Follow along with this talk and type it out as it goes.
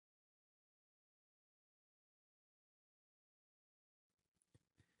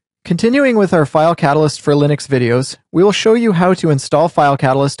Continuing with our FileCatalyst for Linux videos, we will show you how to install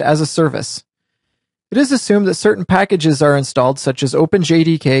FileCatalyst as a service. It is assumed that certain packages are installed such as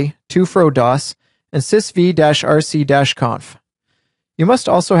OpenJDK, 2FRO-DOS, and sysv-rc-conf. You must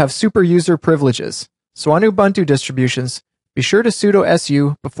also have super user privileges, so on Ubuntu distributions, be sure to sudo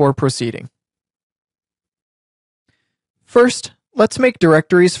su before proceeding. First, let's make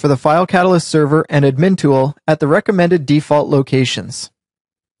directories for the FileCatalyst server and admin tool at the recommended default locations.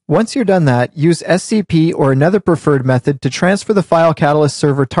 Once you're done that, use SCP or another preferred method to transfer the FileCatalyst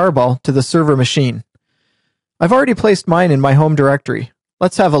server tarball to the server machine. I've already placed mine in my home directory.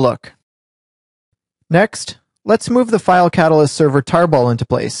 Let's have a look. Next, let's move the FileCatalyst server tarball into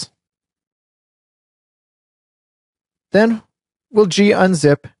place. Then, we'll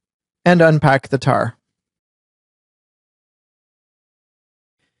unzip and unpack the tar.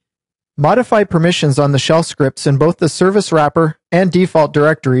 Modify permissions on the shell scripts in both the service wrapper and default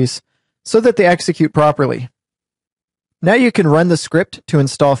directories so that they execute properly. Now you can run the script to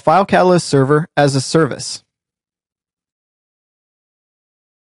install FileCatalyst server as a service.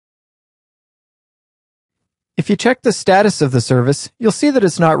 If you check the status of the service, you'll see that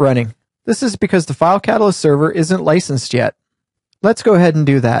it's not running. This is because the FileCatalyst server isn't licensed yet. Let's go ahead and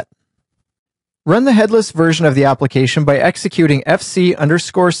do that. Run the headless version of the application by executing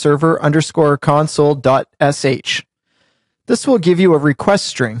fc_server_console.sh. This will give you a request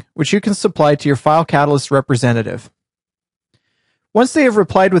string, which you can supply to your FileCatalyst representative. Once they have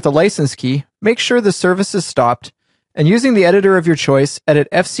replied with a license key, make sure the service is stopped, and using the editor of your choice, edit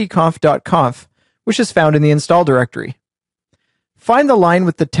fcconf.conf, which is found in the install directory. Find the line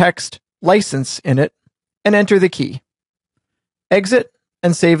with the text license in it, and enter the key. Exit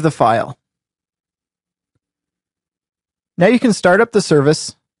and save the file. Now you can start up the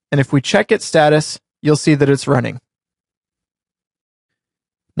service, and if we check its status, you'll see that it's running.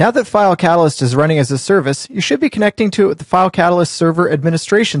 Now that FileCatalyst is running as a service, you should be connecting to it with the FileCatalyst Server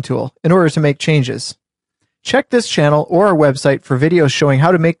Administration tool in order to make changes. Check this channel or our website for videos showing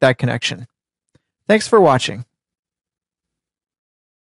how to make that connection. Thanks for watching.